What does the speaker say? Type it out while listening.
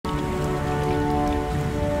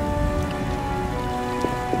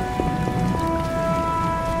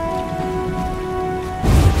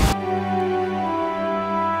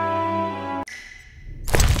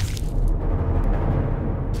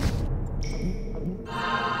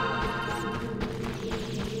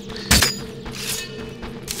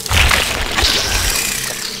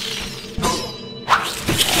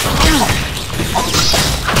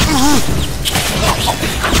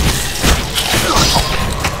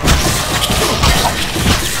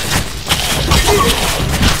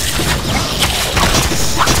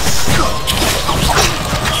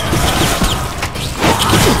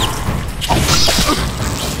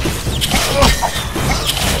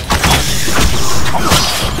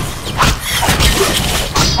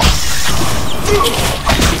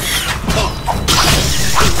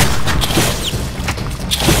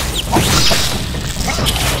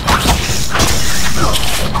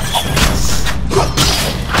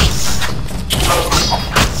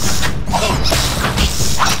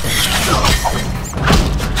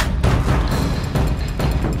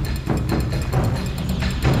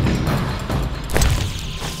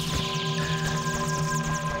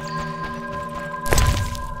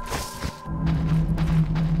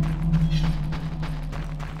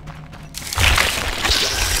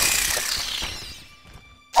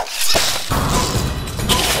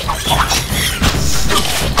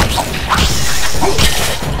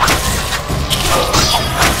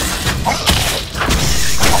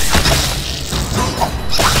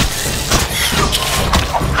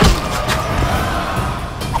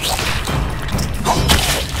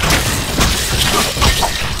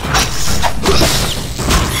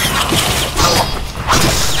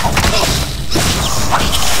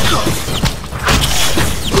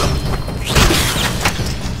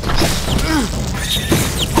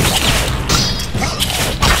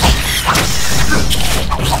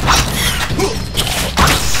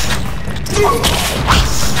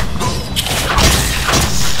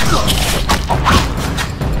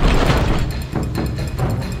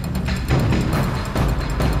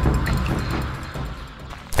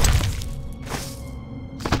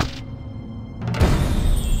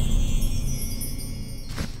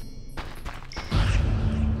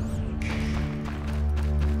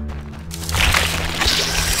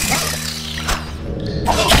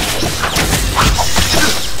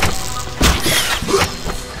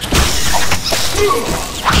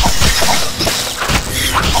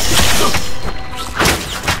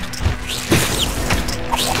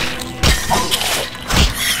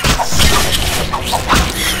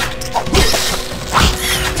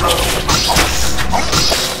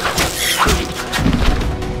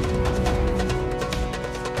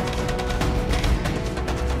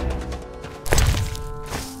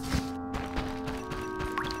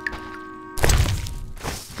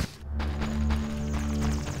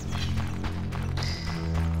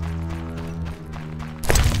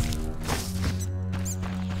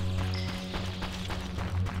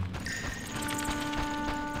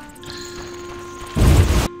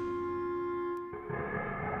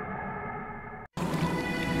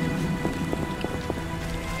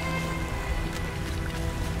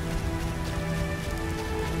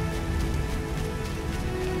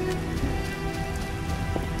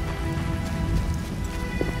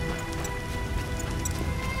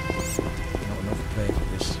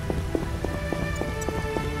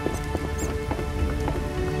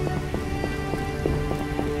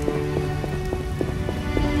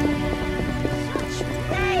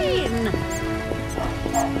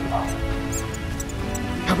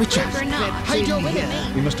Hide over here.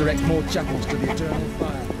 We must direct more chapels to the eternal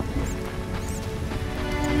fire.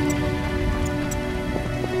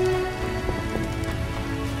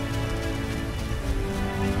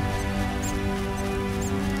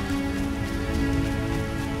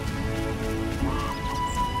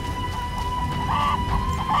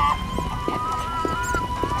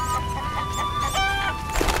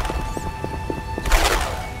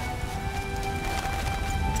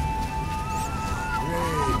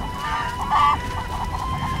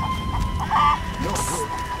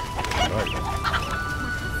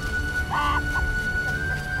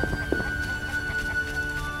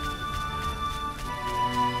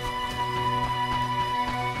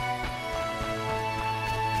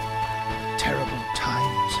 Terrible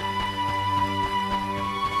times.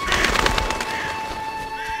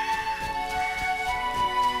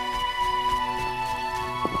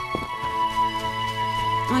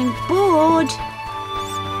 I'm bored.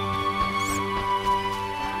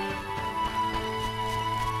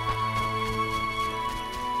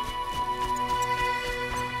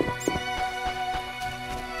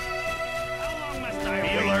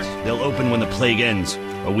 Be alert. They'll open when the plague ends.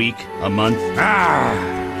 A week, a month.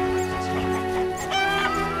 Ah!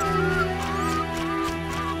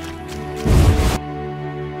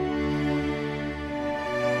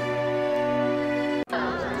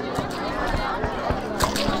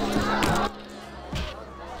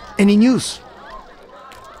 Any news?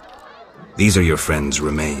 These are your friend's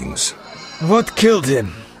remains. What killed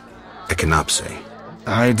him? Echinopsis.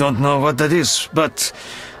 I don't know what that is, but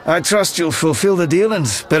I trust you'll fulfill the deal and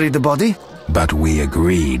bury the body. But we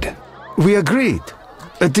agreed. We agreed.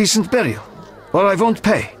 A decent burial. Or I won't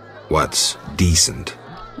pay. What's decent?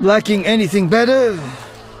 Lacking anything better,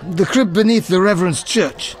 the crypt beneath the Reverend's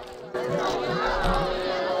church.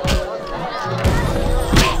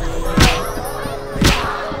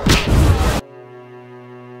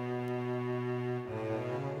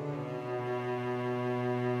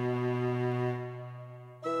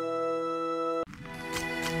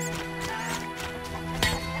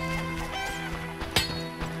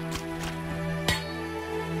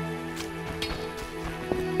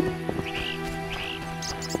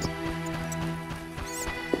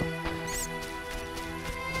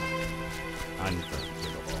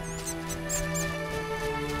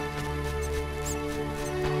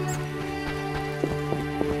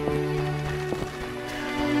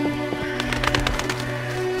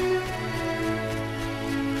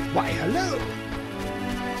 Why, hello!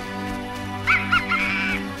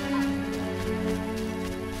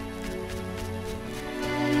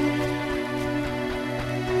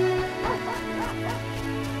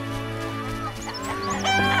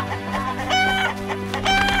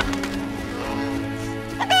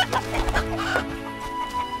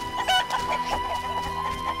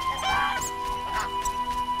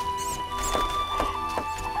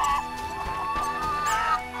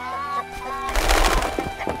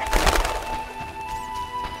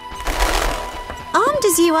 Armed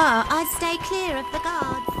as you are, I'd stay clear of the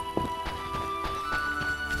guards.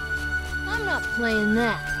 I'm not playing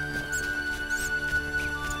that.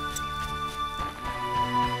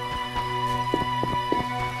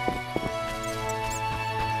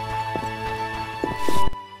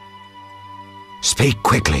 Speak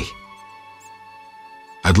quickly.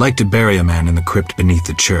 I'd like to bury a man in the crypt beneath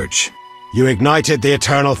the church. You ignited the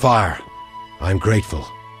eternal fire. I'm grateful.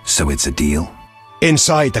 So it's a deal?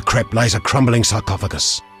 Inside the crypt lies a crumbling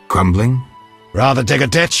sarcophagus. Crumbling? Rather dig a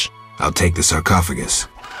ditch? I'll take the sarcophagus.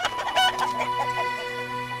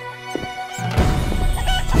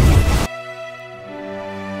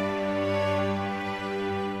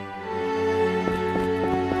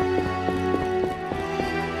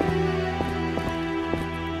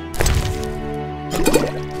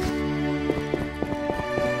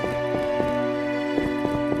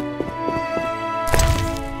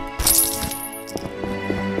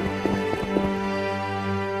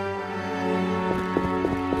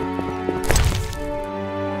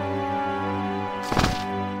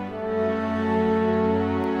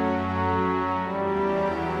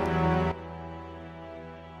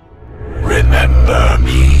 Remember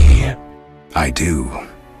me? I do.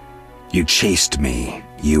 You chased me,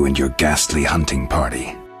 you and your ghastly hunting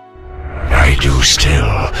party. I do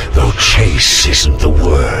still, though chase isn't the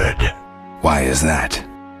word. Why is that?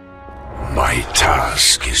 My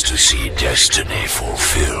task is to see destiny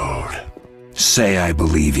fulfilled. Say I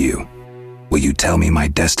believe you. Will you tell me my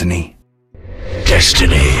destiny?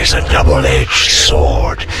 Destiny is a double-edged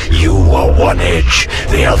sword. You are one edge,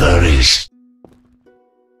 the other is...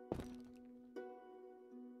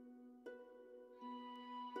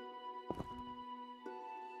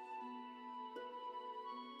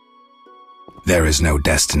 There is no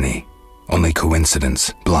destiny, only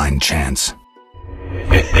coincidence, blind chance.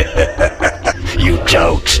 You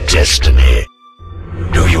doubt destiny.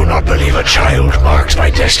 Do you not believe a child marked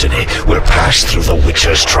by destiny will pass through the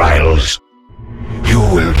Witcher's trials? You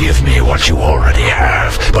will give me what you already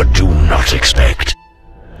have, but do not expect.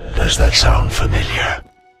 Does that sound familiar?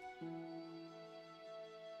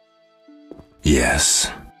 Yes.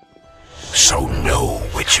 So know,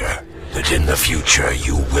 Witcher, that in the future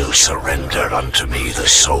you will surrender unto me the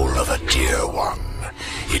soul of a dear one.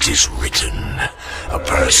 It is written, a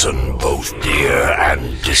person both dear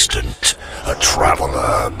and distant, a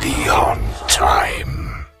traveler beyond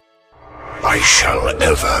time. I shall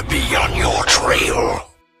ever be on your trail.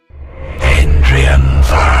 Endrian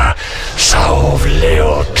va sauvleotovle.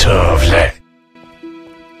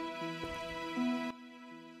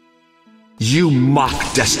 You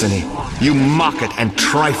mock destiny. You mock it and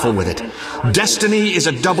trifle with it. Destiny is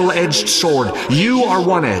a double-edged sword. You are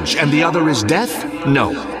one edge, and the other is death?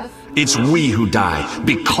 No. It's we who die,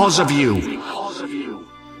 because of you.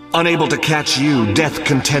 Unable to catch you, death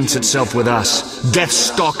contents itself with us. Death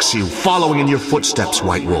stalks you, following in your footsteps,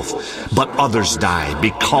 White Wolf. But others die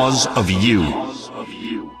because of you.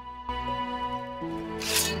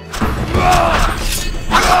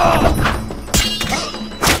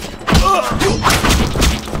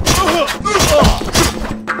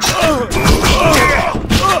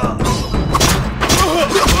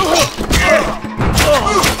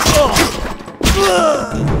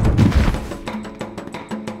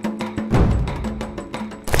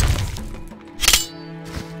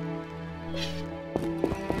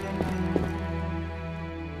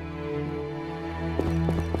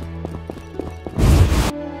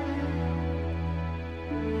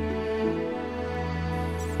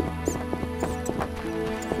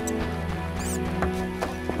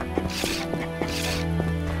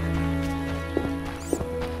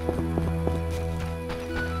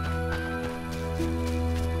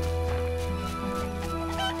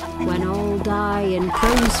 When all die and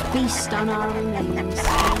crows feast on our remains.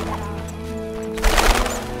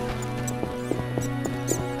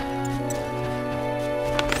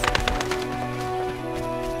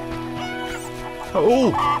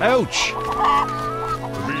 Oh, ouch!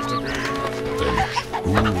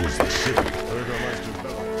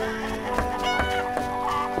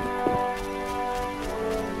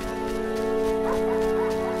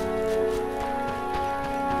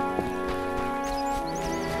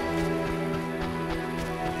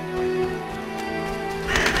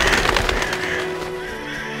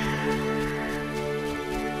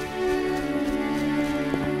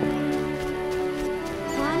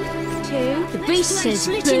 The beast says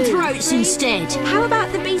slitting throats instead. How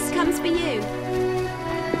about the beast comes for you?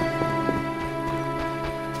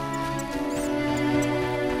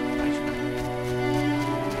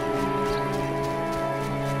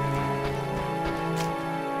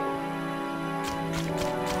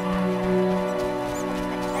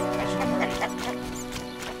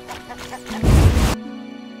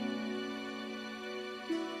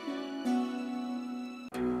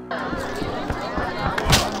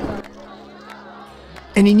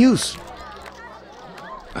 Any news?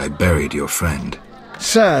 I buried your friend.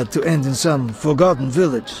 Sad to end in some forgotten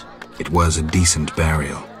village. It was a decent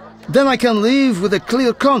burial. Then I can leave with a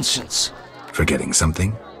clear conscience. Forgetting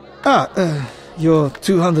something? Your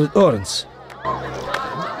 200 orens.